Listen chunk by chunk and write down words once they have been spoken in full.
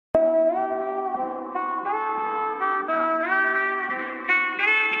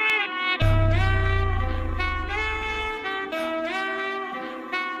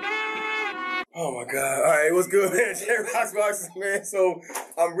what's good, man? J Rock's Boxing, man. So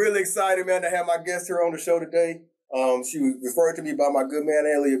I'm really excited, man, to have my guest here on the show today. She was referred to me by my good man,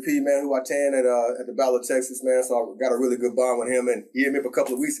 Elliot P., man, who I tan at the Ballard, Texas, man. So I got a really good bond with him. And he hit me up a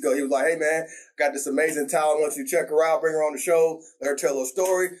couple of weeks ago. He was like, hey, man, got this amazing talent. I want you to check her out, bring her on the show, let her tell her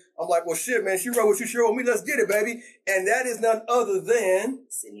story. I'm like, well, shit, man, she wrote what you showed me. Let's get it, baby. And that is none other than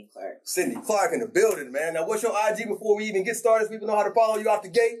Sydney Clark. Sydney Clark in the building, man. Now, what's your IG before we even get started? So people know how to follow you out the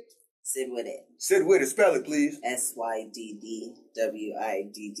gate. Sid with it. Sid with it. Spell it, please. SYDDWIDD.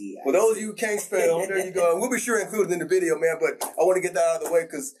 For those of you who can't spell, there you go. We'll be sure to include it in the video, man. But I want to get that out of the way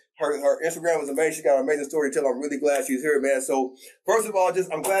because her Instagram was amazing. She got an amazing story to tell. I'm really glad she's here, man. So first of all,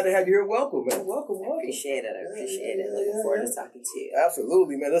 I'm glad to have you here. Welcome, man. Welcome. I appreciate it. Looking forward to talking to you.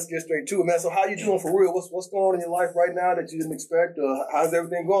 Absolutely, man. Let's get straight to it, man. So how you doing for real? What's going on in your life right now that you didn't expect? How's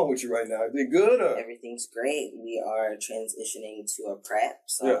everything going with you right now? Is it good? Everything's great. We are transitioning to a prep,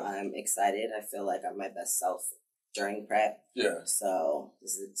 so I'm excited. I feel like I'm my best self during prep. Yeah. So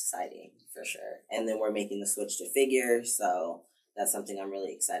this is exciting for sure. And then we're making the switch to figure, so that's something I'm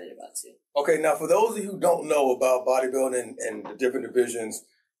really excited about too. Okay, now for those of you who don't know about bodybuilding and the different divisions,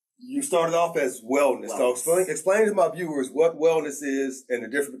 you started off as wellness. So explain to my viewers what wellness is and the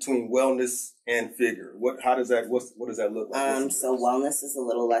difference between wellness and figure. What does that look like? So wellness is a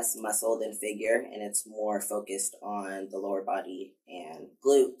little less muscle than figure, and it's more focused on the lower body and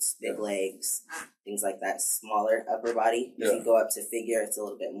glutes, big legs, things like that. Smaller upper body. If you go up to figure, it's a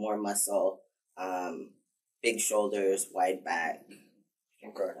little bit more muscle. Big shoulders, wide back.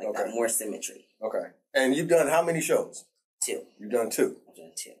 Okay. That, more symmetry. Okay. And you've done how many shows? 2. You've done 2? I've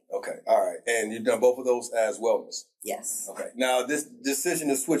done 2. Okay. All right. And you've done both of those as wellness? Yes. Okay. Now, this decision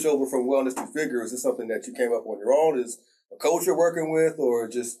to switch over from wellness to figure, is this something that you came up on your own? Is a coach you're working with or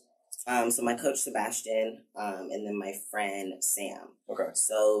just... So my coach, Sebastian, and then my friend, Sam. Okay.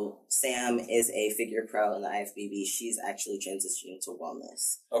 So Sam is a figure pro in the IFBB. She's actually transitioning to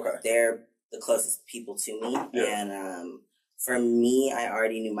wellness. Okay. They're the closest people to me. Yeah. And for me, I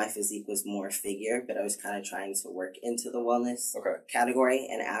already knew my physique was more figure, but I was kind of trying to work into the wellness category.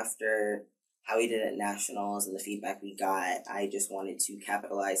 And after how we did at nationals and the feedback we got, I just wanted to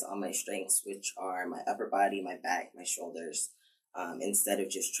capitalize on my strengths, which are my upper body, my back, my shoulders, instead of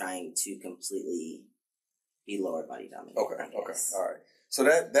just trying to completely be lower body dominant. Okay. All right. So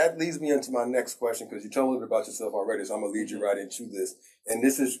that leads me into my next question, because you told me a little bit about yourself already, so I'm going to lead you right into this. And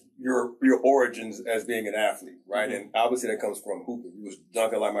this is your origins as being an athlete, right? Mm-hmm. And obviously that comes from hooping. You was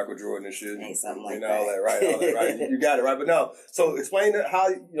dunking like Michael Jordan and shit. Hey, something like all that, right? You got it, right? But no. So explain how,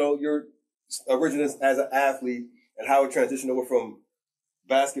 your origins as an athlete and how it transitioned over from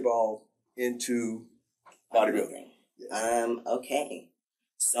basketball into bodybuilding. Okay.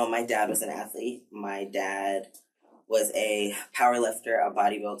 So my dad was an athlete. My dad was a power lifter, a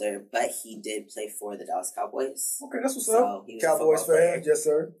bodybuilder, but he did play for the Dallas Cowboys. Okay, that's what's up. Cowboys fan, yes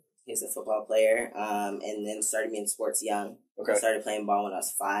sir. He was a football player, and then started me in sports young. Okay. Started playing ball when I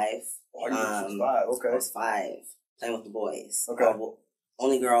was 5. Oh, you was 5, okay. I was 5, playing with the boys. Okay.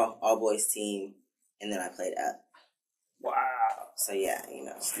 Only girl, all boys team, and then I played up. Wow. So yeah,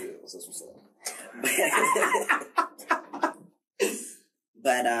 Skills, that's what's up.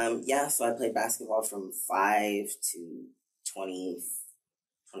 But, so I played basketball from 5 to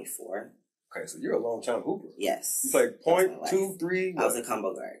 24. Okay, so you're a long-time hooper. Yes. You played point, 2, 3? I was a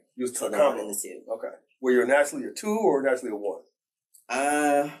combo guard. You was so a combo? in the 2. Okay. Were you naturally a 2 or naturally a 1?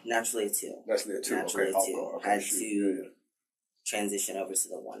 Naturally a 2. Naturally a 2, naturally okay. A 2. Okay. Had to transition over to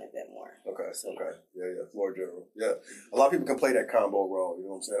the 1 a bit more. Okay, so, Yeah, floor general. Yeah. A lot of people can play that combo role, you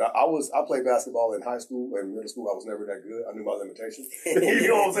know what I'm saying? I played basketball in high school and middle school. I was never that good. I knew my limitations. You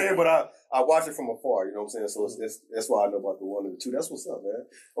know what I'm saying? But I watched it from afar, you know what I'm saying? So that's why I know about the 1 and the 2. That's what's up, man.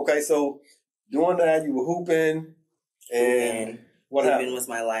 Okay, so doing that, you were hooping, and what happened? Hooping was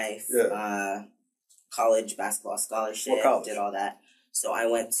my life. Yeah. College basketball scholarship. What college? Did all that. So I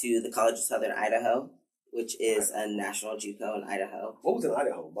went to the College of Southern Idaho, which is a national JUCO in Idaho. What was in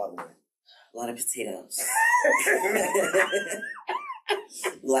Idaho, by the way? A lot of potatoes.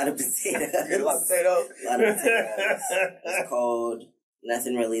 A lot of potatoes. A lot of potatoes? A lot of potatoes. It's cold.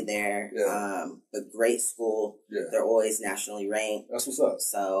 Nothing really there. Yeah. But great school. Yeah. They're always nationally ranked. That's what's up.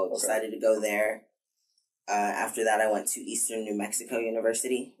 So decided to go there. After that, I went to Eastern New Mexico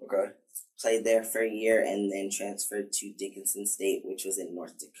University. Okay. Played there for a year and then transferred to Dickinson State, which was in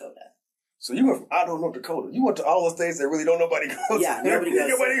North Dakota. So you went from Idaho, North Dakota. You went to all the states that really don't nobody go to. Yeah, nobody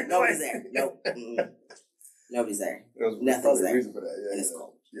goes there. Nobody's there. Nope. Nobody's there. Nothing's there. Reason for that. Yeah, and it's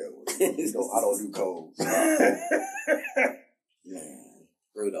cold. Yeah, I don't do cold. Man,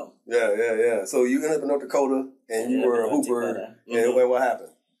 brutal. Yeah. So you ended up in North Dakota, and you were a hooper. And what happened?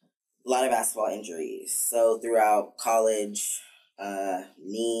 A lot of basketball injuries. So throughout college,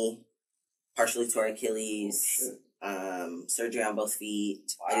 knee, partially tore Achilles, surgery on both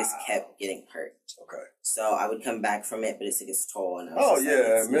feet. Wow. I just kept getting hurt. Okay. So I would come back from it, but it took its toll. And I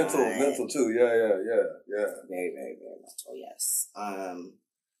was mental too. Yeah. Very, very, very mental, yes.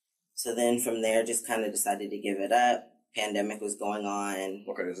 So then from there, just kind of decided to give it up. Pandemic was going on.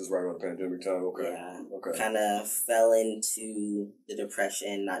 Okay, this is right around the pandemic time. Okay. Yeah. Okay. Kind of fell into the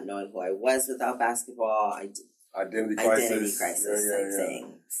depression, not knowing who I was without basketball. Identity crisis. Same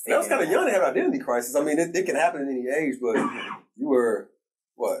thing. That was kind of young to have identity crisis. I mean, it can happen at any age, but you were,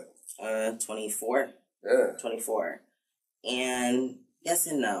 what? 24. Yeah. 24. And yes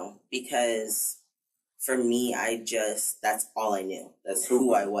and no, because for me, that's all I knew. That's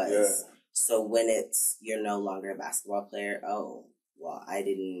who I was. Yeah. So when you're no longer a basketball player, I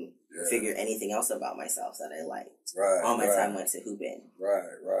didn't figure anything else about myself that I liked. Right. All my time went to hooping.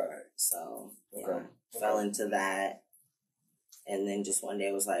 Right. So, fell into that. And then just one day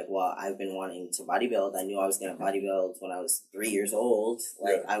I was like, I've been wanting to bodybuild. I knew I was going to bodybuild when I was 3 years old.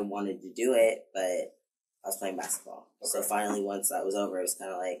 I wanted to do it, but I was playing basketball. Okay. So finally, once that was over, it was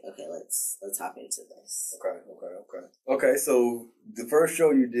kind of like, okay, let's hop into this. Okay, so the first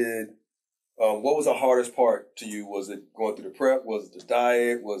show you did, what was the hardest part to you? Was it going through the prep? Was it the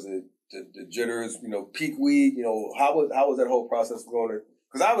diet? Was it the jitters? Peak week? How was that whole process going?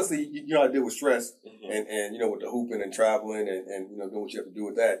 Because obviously, you know, I deal with stress and with the hooping and traveling and doing what you have to do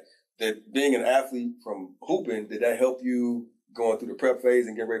with that. That being an athlete from hooping, did that help you going through the prep phase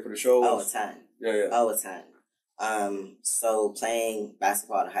and getting ready for the shows? Oh, a ton. Yeah. Oh, a ton. So playing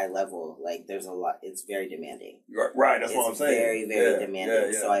basketball at a high level, there's a lot, it's very demanding. Right, that's what I'm saying. Very, very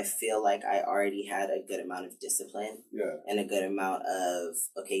demanding. Yeah. So I feel like I already had a good amount of discipline and a good amount of,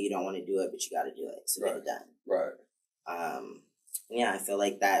 okay, you don't want to do it, but you got to do it. So get it done. Right. I feel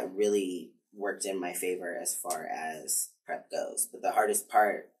like that really worked in my favor as far as prep goes. But the hardest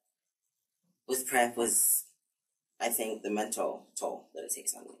part with prep was, I think, the mental toll that it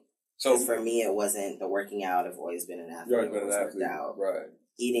takes on me. So for me, it wasn't the working out. I've always been an athlete. You've always been an athlete, out. Right?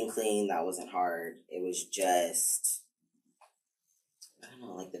 Eating clean, that wasn't hard. It was just, I don't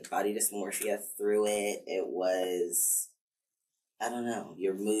know, the body dysmorphia through it. It was, I don't know,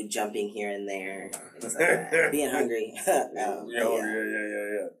 your mood jumping here and there. It's being hungry.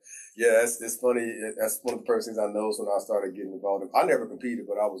 Yeah, it's funny. That's one of the first things I noticed when I started getting involved. I never competed,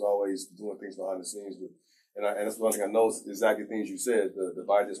 but I was always doing things behind the scenes and that's one thing I noticed, exactly things you said, the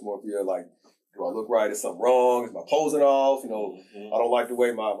body dysmorphia, do I look right? Is something wrong? Is my posing off? I don't like the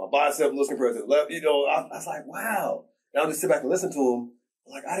way my bicep looks compared to the left. I was like, wow. And I'll just sit back and listen to them.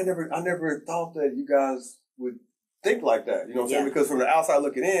 I never thought that you guys would think like that. You know what I'm saying? Because from the outside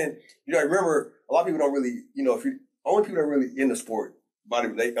looking in, I remember a lot of people don't really, only people that are really in the sport,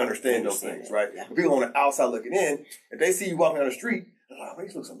 they understand those things, right? Yeah. But people on the outside looking in, if they see you walking down the street, they're like, oh,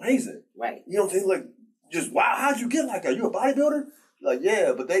 this looks amazing. Right. You know what I'm saying? Just, wow, how'd you get like that? You a bodybuilder?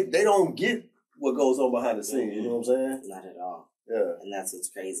 Yeah, but they don't get what goes on behind the scenes. You know what I'm saying? Not at all. Yeah. And that's what's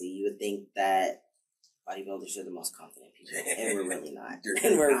crazy. You would think that bodybuilders are the most confident people. And we're really not.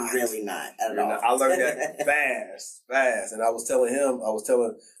 Really not at all. I learned that fast. And I was telling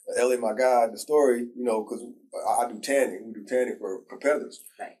Ellie, my guy, the story, because I do tanning. We do tanning for competitors.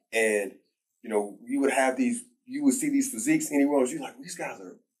 Right. And, you would see these physiques anywhere else. You're like, these guys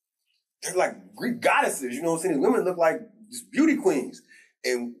they're like Greek goddesses, you know what I'm saying? These women look like just beauty queens.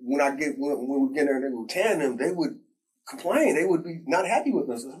 And when we get there and they would tan them, they would complain. They would be not happy with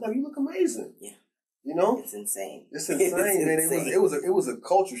us. So I'm like, you look amazing. Yeah. It's insane. It's insane. And it was a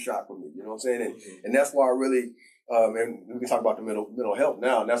culture shock for me, you know what I'm saying? And that's why I really, and we can talk about the mental health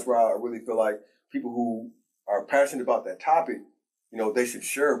now, and that's where I really feel like people who are passionate about that topic, they should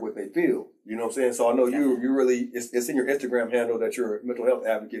share what they feel. You know what I'm saying? So I know you really, it's in your Instagram handle that you're a mental health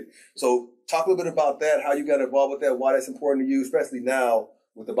advocate. So talk a little bit about that, how you got involved with that, why that's important to you, especially now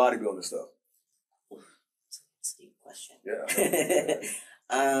with the bodybuilding stuff. That's a deep question. Yeah.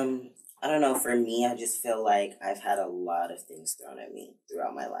 I don't know. For me, I just feel like I've had a lot of things thrown at me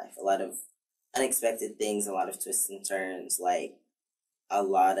throughout my life. A lot of unexpected things, a lot of twists and turns, a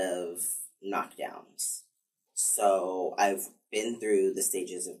lot of knockdowns. So I've been through the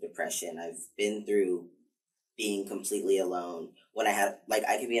stages of depression. I've been through being completely alone. When I had,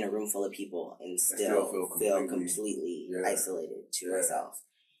 I could be in a room full of people and still feel completely isolated to myself.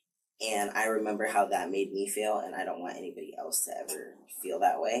 And I remember how that made me feel, and I don't want anybody else to ever feel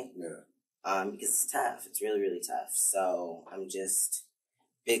that way. Yeah. Because it's tough. It's really, really tough. So I'm just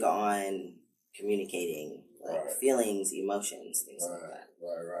big on communicating, feelings, emotions, things like that.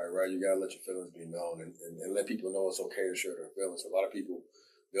 Right. You gotta let your feelings be known and let people know it's okay to share their feelings. A lot of people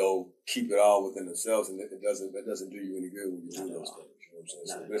they'll keep it all within themselves, and it doesn't do you any good when you do those things. You know what I'm saying?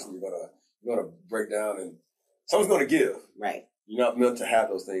 So basically, you're gonna break down, and someone's gonna give. Right. You're not meant to have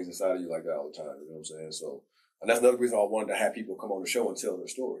those things inside of you like that all the time. You know what I'm saying? So, and that's another reason I wanted to have people come on the show and tell their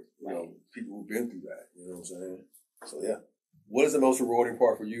story. You know, people who've been through that. You know what I'm saying? So yeah. What is the most rewarding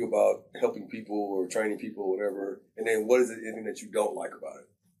part for you about helping people or training people or whatever? And then what is it anything that you don't like about it?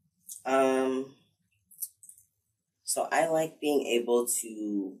 So I like being able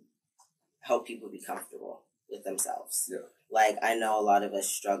to help people be comfortable with themselves. Yeah. Like, I know a lot of us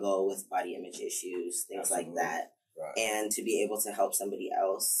struggle with body image issues, things like that. Right. And to be able to help somebody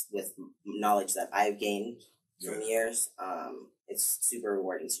else with knowledge that I've gained from years, it's super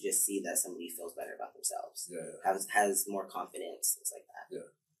rewarding to just see that somebody feels better about themselves. Yeah. Has more confidence, things like that. Yeah.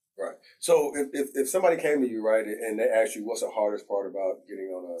 Right. So if somebody came to you, right, and they asked you what's the hardest part about getting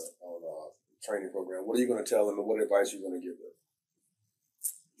on a training program, what are you going to tell them, and what advice are you going to give them?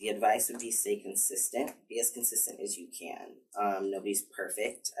 The advice would be stay consistent. Be as consistent as you can. Nobody's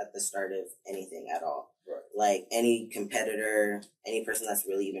perfect at the start of anything at all. Right. Like, any competitor, any person that's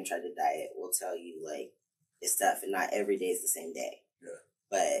really even tried to diet will tell you, like, it's tough, and not every day is the same day. Yeah.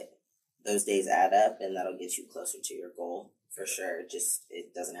 But those days add up, and that'll get you closer to your goal for sure. Just,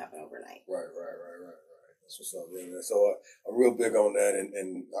 it doesn't happen overnight. Right. That's what's up, man. So I'm real big on that,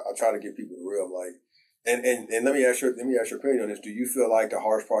 and I try to give people the real, like, and let me ask your opinion on this. Do you feel like the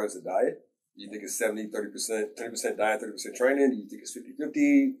hardest part is the diet? Do you think it's 70, 30%, 10% diet, 30% training? Do you think it's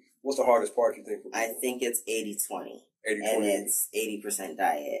 50-50? What's the hardest part, you think, for people? I think it's 80-20. 80-20. And it's 80%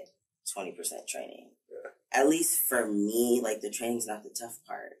 diet, 20% training. Yeah. At least for me, like, the training's not the tough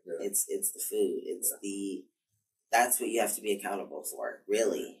part. Yeah. It's the food. It's that's what you have to be accountable for,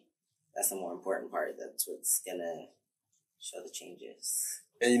 really. That's the more important part. That's what's gonna show the changes.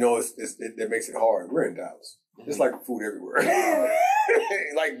 And you know, it makes it hard. We're in Dallas. Mm-hmm. It's like food everywhere.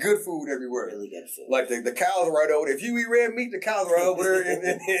 Like good food everywhere. Really good food. Like the cows are right over there. If you eat red meat, the cows are right over there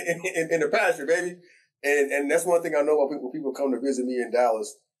in the pasture, baby. And that's one thing I know about when people come to visit me in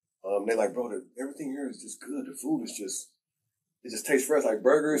Dallas. They're like, bro, everything here is just good. The food is it just tastes fresh. Like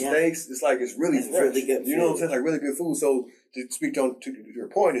burgers, steaks. It's like it's really fresh. Really good food. You know what I'm saying? Like really good food. So to speak to your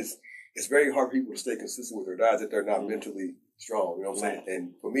point is, it's very hard for people to stay consistent with their diets if they're not mentally strong. You know what I'm saying?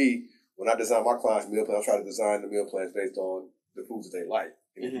 And for me, when I design my clients' meal plan, I try to design the meal plans based on the foods that they like.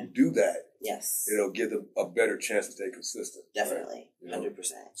 And if you do that, it'll give them a better chance to stay consistent. Definitely, right?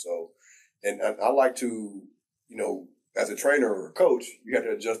 100%. So, and I like to, you know, as a trainer or a coach, you have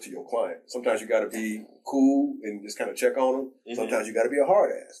to adjust to your client. Sometimes you got to be cool and just kind of check on them. Mm-hmm. Sometimes you got to be a hard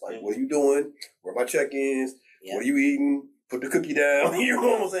ass. Like, what are you doing? Where are my check-ins? Yeah. What are you eating? Put the cookie down. You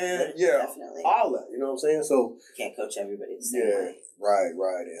know what I'm saying? Yeah. Definitely. All that. You know what I'm saying? So you can't coach everybody the same way.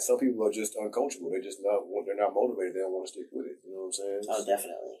 Right. And some people are just uncoachable. They're just they're not motivated. They don't want to stick with it. You know what I'm saying? Oh,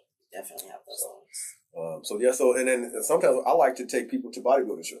 definitely. Definitely have those things. So and then sometimes I like to take people to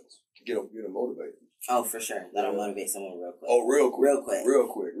bodybuilding shows to get them motivated. Oh, for sure. That'll motivate someone real quick. Oh, real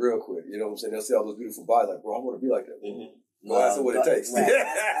quick. You know what I'm saying? They'll see all those beautiful bodies, like, bro, I want to be like that. Mm-hmm. Go ask what it takes. Right.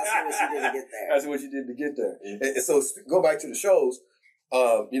 That's what you did to get there. That's what you did to get there. Mm-hmm. And so go back to the shows.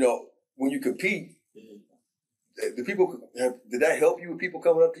 You know, when you compete, the people did that help you with people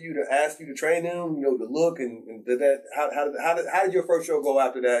coming up to you to ask you to train them? You know, the look and did that? How did your first show go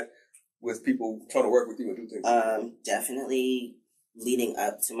after that? With people trying to work with you and do things? Definitely leading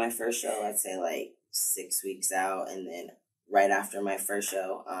up to my first show, I'd say like 6 weeks out, and then right after my first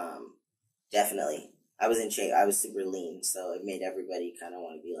show, definitely. I was in shape. I was super lean, so it made everybody kind of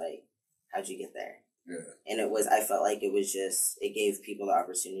want to be like, how'd you get there? Yeah. And I felt like it gave people the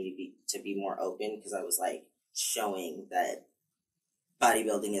opportunity to be more open, because I was like showing that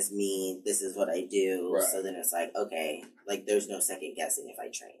bodybuilding is me. This is what I do. Right. So then it's like, okay, like there's no second guessing if I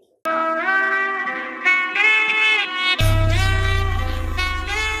train.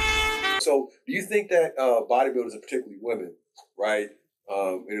 So do you think that bodybuilders, and particularly women, right,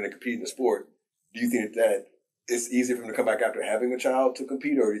 when they compete in the sport, do you think that it's easier for them to come back after having a child to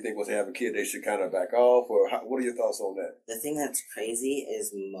compete, or do you think once they have a kid, they should kind of back off? Or what are your thoughts on that? The thing that's crazy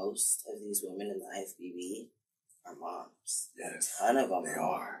is most of these women in the IFBB are moms. Yes. A ton of them are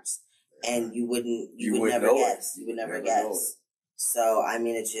moms. And you would never guess. You would never guess. So, I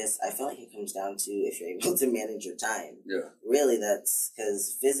mean, I feel like it comes down to if you're able to manage your time. Yeah. Really, that's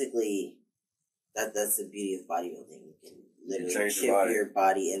because physically, that's the beauty of bodybuilding. You can literally shift your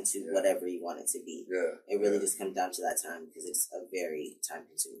body into whatever you want it to be. Yeah. It really just comes down to that time, because it's a very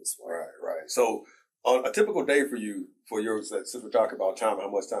time-consuming sport. Right. So, on a typical day for you, since we're talking about time and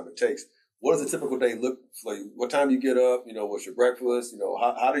how much time it takes, what does a typical day look like? What time you get up? You know, what's your breakfast? You know,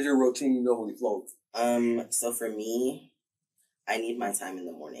 how does your routine normally flow? So for me, I need my time in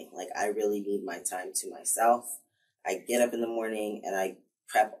the morning. Like, I really need my time to myself. I get up in the morning and I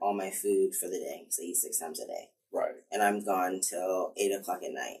prep all my food for the day because I eat 6 times a day. Right. And I'm gone till 8 o'clock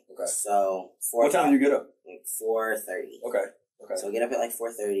at night. Okay. So what time do you get up? Like 4:30. Okay. So I get up at like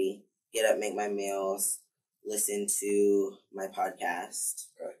 4:30. Get up, make my meals, listen to my podcast.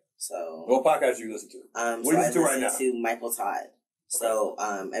 Okay. So what podcast do you listen to? What are you listening to right now? I listen to Michael Todd. So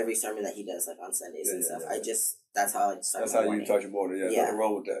every sermon that he does, like on Sundays and stuff, that's how I start. That's how you start your morning. Yeah, nothing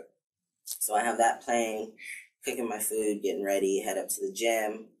wrong with that. So I have that playing, cooking my food, getting ready, head up to the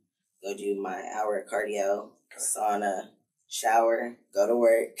gym, go do my hour of cardio, sauna, shower, go to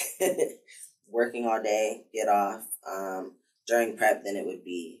work, working all day, get off. During prep, then it would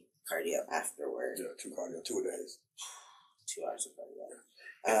be cardio afterward. Yeah, 2 cardio, 2 days. 2 hours of cardio.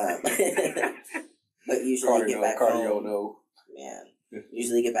 But usually get back home. No. Man.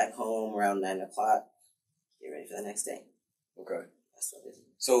 Usually get back home around 9 o'clock. Get ready for the next day. Okay. That's what it is.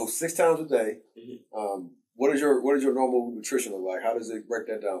 So 6 times a day. Mm-hmm. What is your normal nutrition look like? How does it break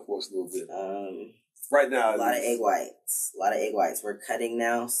that down for us a little bit? Right now, a lot of egg whites. We're cutting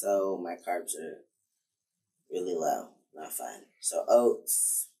now, so my carbs are really low. Not fun. So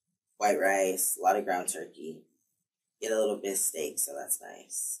oats, white rice, a lot of ground turkey. Get a little bit of steak, so that's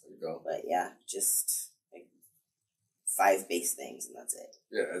nice. There you go. But yeah, just like 5 base things, and that's it.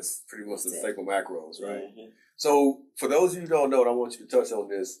 Yeah, that's pretty much the staple macros, right? Mm-hmm. So for those of you who don't know, and I want you to touch on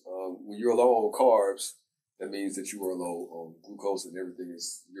this, when you're low on carbs, that means that you are low on glucose and everything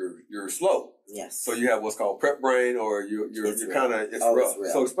is you're slow. Yes. So you have what's called prep brain, or you're kind of it's rough.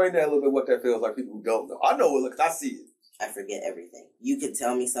 So explain that a little bit, what that feels like. People who don't know, I know it. Look, I see it. I forget everything. You could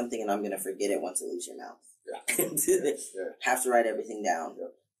tell me something, and I'm gonna forget it once it leaves your mouth. Yeah. Have to write everything down.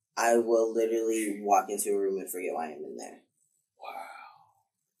 Yep. I will literally walk into a room and forget why I'm in there. Wow.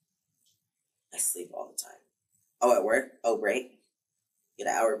 I sleep all the time. Oh, at work? Oh, break? Get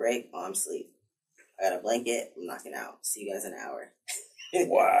an hour break? Oh, I'm asleep. I got a blanket. I'm knocking out. See you guys in an hour.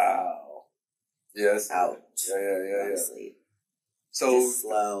 Wow. Yes. Out. Yeah. Sleep. So just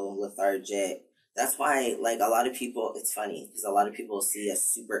slow, lethargic. That's why, like, a lot of people, it's funny, because a lot of people see a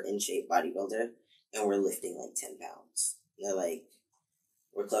super in-shape bodybuilder, and we're lifting, like, 10 pounds. And they're like,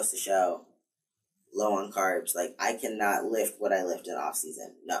 we're close to show, low on carbs. Like, I cannot lift what I lift in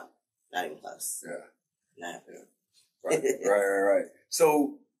off-season. No, not even close. Yeah. Not happening. Yeah. Right.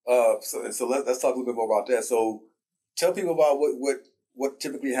 So let's talk a little bit more about that. So tell people about what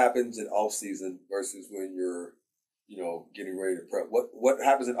typically happens in off-season versus when you're getting ready to prep. What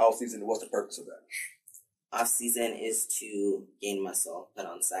happens in off season and what's the purpose of that? Off season is to gain muscle, put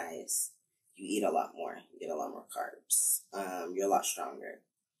on size. You eat a lot more. You get a lot more carbs. You're a lot stronger.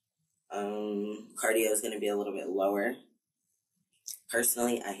 Cardio is going to be a little bit lower.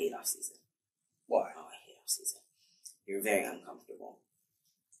 Personally, I hate off season. Why? Oh, I hate off season. You're very uncomfortable.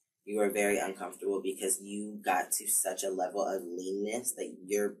 You are very uncomfortable because you got to such a level of leanness that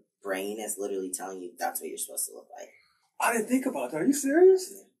your brain is literally telling you that's what you're supposed to look like. I didn't think about that. Are you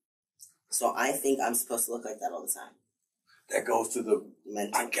serious? Yeah. So I think I'm supposed to look like that all the time. That goes to the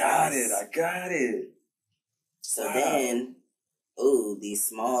mental. I got it. So then, these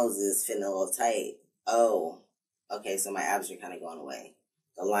smalls is fitting a little tight. Oh, okay, so my abs are kind of going away.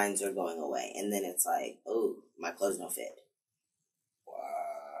 The lines are going away. And then it's like, my clothes don't fit. Wow.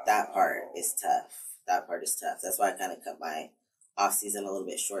 That part is tough. That's why I kind of cut my off season a little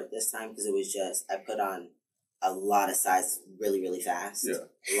bit short this time, because it was just, I put on a lot of size really, really fast. Yeah.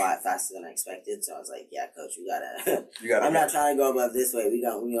 A lot faster than I expected. So I was like, yeah, coach, you gotta I'm not trying to go above this way. We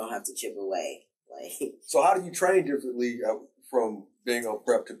don't have to chip away. Like. So how do you train differently from being on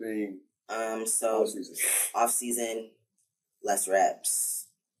prep to being off season, less reps,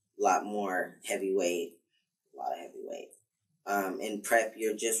 a lot more heavyweight, in prep,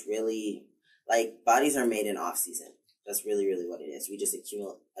 you're just really, like, bodies are made in off season. That's really, really what it is. We just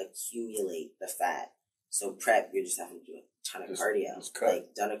accumulate the fat. So prep, you're just having to do a ton of cardio.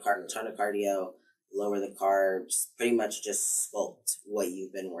 Like, done a ton of cardio, lower the carbs, pretty much just sculpt what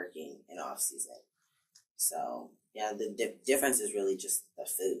you've been working in off season. So, yeah, the difference is really just the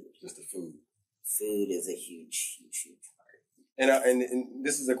food. Just the food. Food is a huge, huge, huge part. And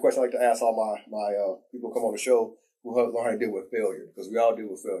this is a question I like to ask all my people who come on the show who learn how to deal with failure, because we all deal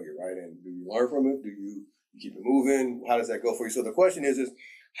with failure, right? And do you learn from it? Do you keep it moving? How does that go for you? So the question is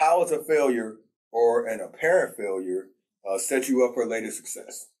how is a failure or an apparent failure set you up for later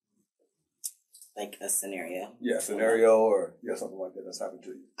success? Like a scenario? Yeah, scenario or something like that that's happened to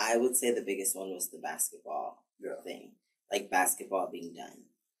you. I would say the biggest one was the basketball thing. Like basketball being done,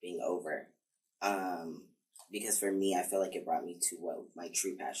 being over. Because for me, I feel like it brought me to what my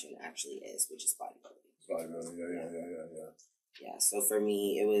true passion actually is, which is bodybuilding. Bodybuilding, yeah. Yeah, so for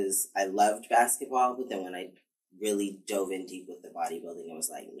me, I loved basketball, but then when I really dove in deep with the bodybuilding, it was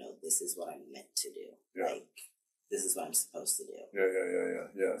like, no, this is what I'm meant to do. Yeah. Like, this is what I'm supposed to do.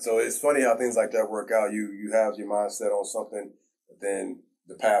 Yeah. So it's funny how things like that work out. You have your mindset on something, but then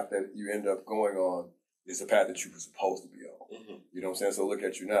the path that you end up going on is the path that you were supposed to be on. Mm-hmm. You know what I'm saying? So look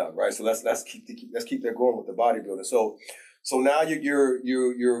at you now, right? So let's keep that going with the bodybuilding. So now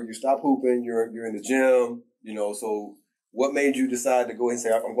you stop hooping. You're in the gym. You know. So what made you decide to go ahead and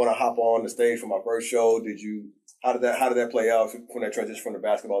say, I'm going to hop on the stage for my first show? How did that play out when that transition from the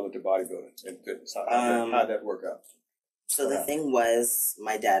basketball into bodybuilding and fitness? How did that work out? So the thing was,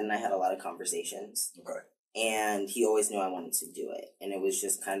 my dad and I had a lot of conversations. Okay. And he always knew I wanted to do it. And it was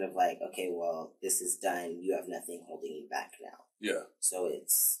just kind of like, okay, well, this is done. You have nothing holding you back now. Yeah. So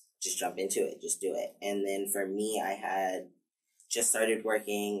it's just jump into it. Just do it. And then for me, I had just started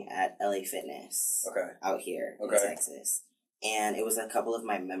working at LA Fitness. Out here in Texas. And it was a couple of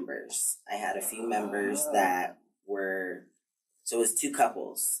my members. I had a few members that so it was two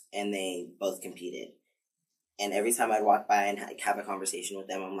couples and they both competed. And every time I'd walk by and have a conversation with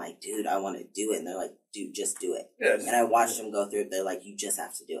them, I'm like, dude, I want to do it. And they're like, dude, just do it. Yeah, and I watched them go through it. They're like, you just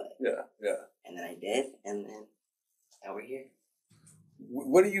have to do it. Yeah. And then I did. And then now we're here.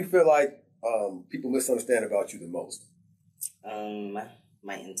 What do you feel like people misunderstand about you the most?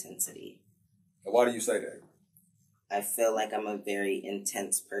 My intensity. And why do you say that? I feel like I'm a very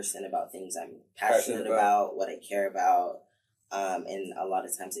intense person about things I'm passionate about, what I care about. And a lot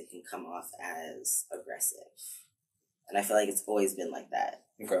of times it can come off as aggressive. And I feel like it's always been like that.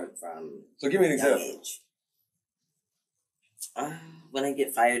 Okay. So give me an example. Age. When I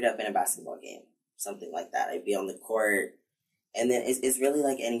get fired up in a basketball game, something like that. I'd be on the court. And then it's really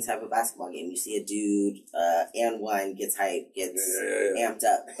like any type of basketball game. You see a dude, and one gets hyped, gets amped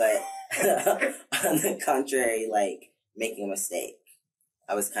up. But on the contrary, like making a mistake.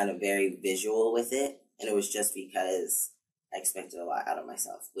 I was kind of very visual with it. And it was just because I expected a lot out of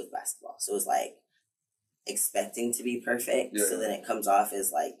myself with basketball. So it was like expecting to be perfect. Yeah. So then it comes off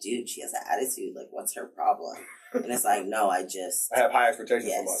as like, dude, she has an attitude. Like, what's her problem? And it's like, no, I have high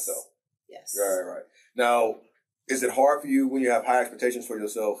expectations for myself. Yes. Right. Now, is it hard for you when you have high expectations for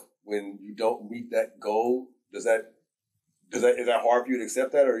yourself when you don't meet that goal? Is that hard for you to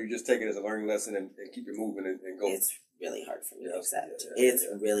accept that, or you just take it as a learning lesson and keep it moving and go? It's really hard for me to accept. It's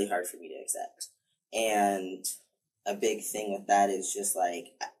really hard for me to accept. And a big thing with that is just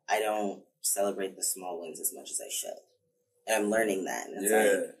like, I don't celebrate the small wins as much as I should. And I'm learning that. And it's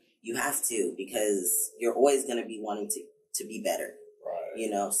like, you have to, because you're always going to be wanting to be better. Right. You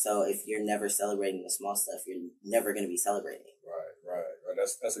know, so if you're never celebrating the small stuff, you're never going to be celebrating. Right.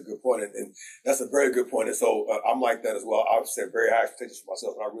 That's a good point. And that's a very good point. And so I'm like that as well. I've set very high expectations for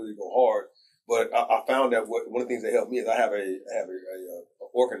myself and I really go hard. But I found that one of the things that helped me is I have a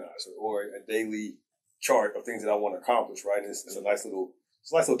organizer or a daily chart of things that I want to accomplish, right? And it's a nice little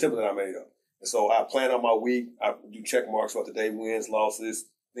template that I made up. And so I plan out my week. I do check marks about the day, wins, losses,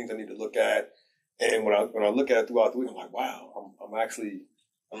 things I need to look at. And when I look at it throughout the week, I'm like, wow, I'm actually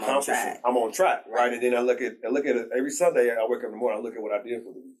on track. I'm on track, right? And then I look at it every Sunday. I wake up in the morning, I look at what I did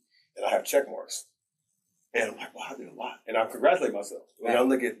for the week, and I have check marks. And I'm like, wow, I did a lot. And I congratulate myself. Right. And I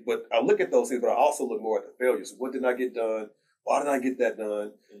look at those things, but I also look more at the failures. What did I get done? Why did I get that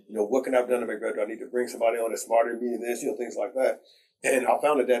done? You know, what can I have done to make better? Do I need to bring somebody on that's smarter than me and this, things like that. And I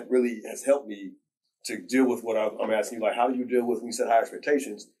found that really has helped me to deal with what I'm asking you. Like, how do you deal with when you set high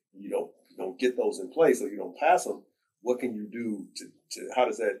expectations? You don't get those in place or you don't pass them. What can you do to how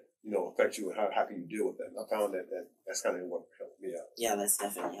does that, affect you and how can you deal with that? And I found that's kind of what helped me out. Yeah, that's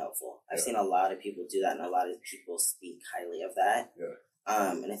definitely helpful. I've seen a lot of people do that and a lot of people speak highly of that.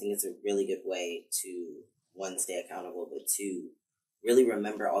 Yeah. And I think it's a really good way to, one, stay accountable, but two, really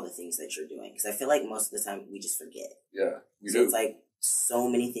remember all the things that you're doing. Because I feel like most of the time we just forget. Yeah, we do. So it's like so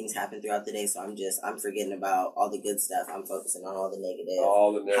many things happen throughout the day, so I'm forgetting about all the good stuff. I'm focusing on all the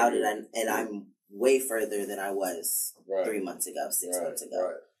negative. How did and I'm way further than I was 3 months ago, 6 months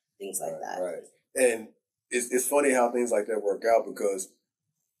ago. Things like that. Right. And it's funny how things like that work out because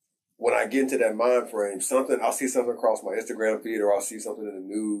when I get into that mind frame, I'll see something across my Instagram feed or I'll see something in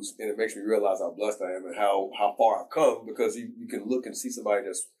the news and it makes me realize how blessed I am and how far I've come because you can look and see somebody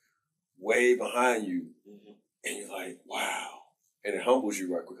that's way behind you and you're like, wow. And it humbles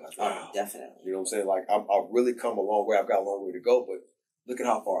you right quick. Like, wow. Oh, definitely. You know what I'm saying? Like, I've really come a long way. I've got a long way to go, but look at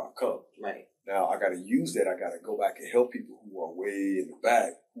how far I've come. Right. Now, I got to use that. I got to go back and help people who are way in the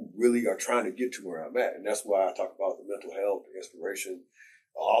back, who really are trying to get to where I'm at. And that's why I talk about the mental health, the inspiration.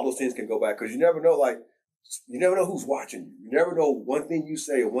 All those things can go back because you never know, who's watching you. You never know one thing you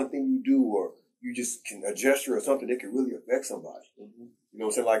say or one thing you do or you just can a gesture or something that can really affect somebody. Mm-hmm. You know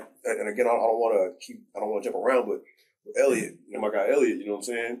what I'm saying? Like, and again, I don't want to jump around, but Elliot, my guy Elliot, you know what I'm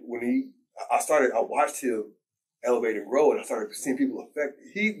saying? When I watched him elevate and grow, and I started seeing people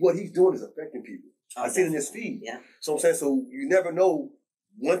what he's doing is affecting people. I see it in his feed. Yeah. So I'm saying, so you never know,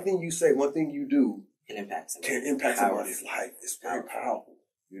 one thing you say, one thing you do can impact somebody's life. It's very powerful.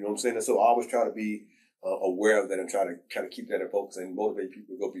 You know what I'm saying? And so I always try to be aware of that and try to kind of keep that in focus and motivate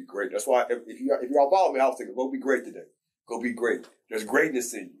people to go be great. That's why if y'all follow me, I was thinking, go be great today. Go be great. There's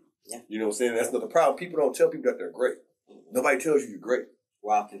greatness in you. Yeah. You know what I'm saying? That's not the problem. People don't tell people that they're great. Mm-hmm. Nobody tells you you're great.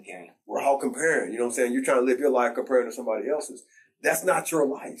 We're all comparing. You know what I'm saying? You're trying to live your life comparing to somebody else's. That's not your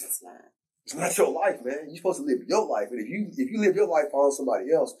life. It's not. It's not your life, man. You're supposed to live your life. And if you live your life following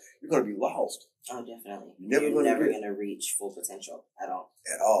somebody else, you're going to be lost. Oh, definitely. You're never going to reach full potential at all.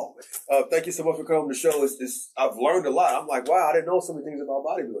 At all. Thank you so much for coming on the show. I've learned a lot. I'm like, wow, I didn't know so many things about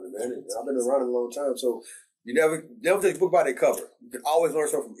bodybuilding, man. And I've been around it a long time. So you never take a book by their cover. You can always learn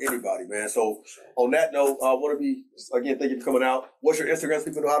something from anybody, man. So on that note, I want to again, thank you for coming out. What's your Instagram so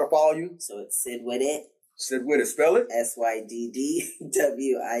people know how to follow you? So it's Sid With It. Sid With It, spell it? SYDDWIDDIT.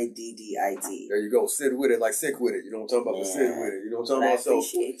 There you go. Sid With It, like sick with it. You know what I'm talking about? Yeah. Sid With It. You know what I'm talking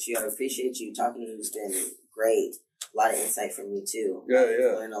about? I appreciate you. Talking to you has been great. A lot of insight from me too. Yeah.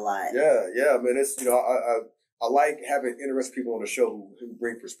 Learn a lot. Yeah, man. It's I like having interesting people on the show who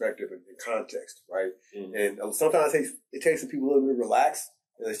bring perspective and context, right? Mm-hmm. And sometimes it takes some people a little bit to relax.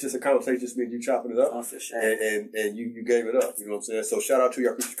 And it's just a conversation, just means you chopping it up. Oh, for sure. And you gave it up. You know what I'm saying? So shout out to you.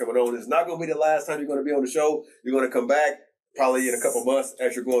 I appreciate you coming on. It's not going to be the last time you're going to be on the show. You're going to come back probably in a couple months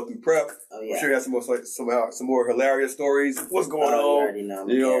as you're going through prep. Oh, yeah. I'm sure you have some more hilarious stories. What's going on? You already know.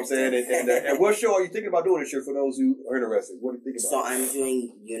 You know what I'm saying? And what show are you thinking about doing this year for those who are interested? What are you thinking about? So I'm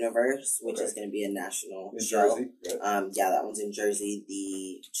doing Universe, which is going to be a national show. Jersey? Yeah, that one's in Jersey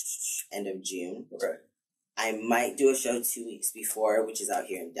the end of June. Okay. I might do a show 2 weeks before, which is out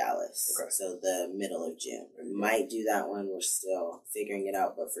here in Dallas. Okay. So the middle of June. Might do that one. We're still figuring it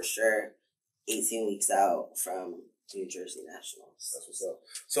out, but for sure, 18 weeks out from New Jersey Nationals. That's what's up.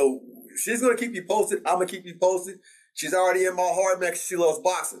 So she's going to keep you posted. I'm going to keep you posted. She's already in my heart, man, 'cause she loves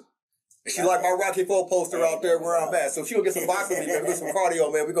boxing. And she like my Rocky Four poster out there where I'm at. So she'll get some boxing with me, man. Get some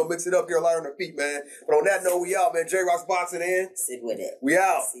cardio, man. We're going to mix it up here, light on her feet, man. But on that note, we out, man. J-Rock's boxing in. Sid With It. We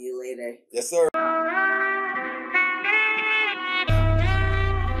out. See you later. Yes, sir.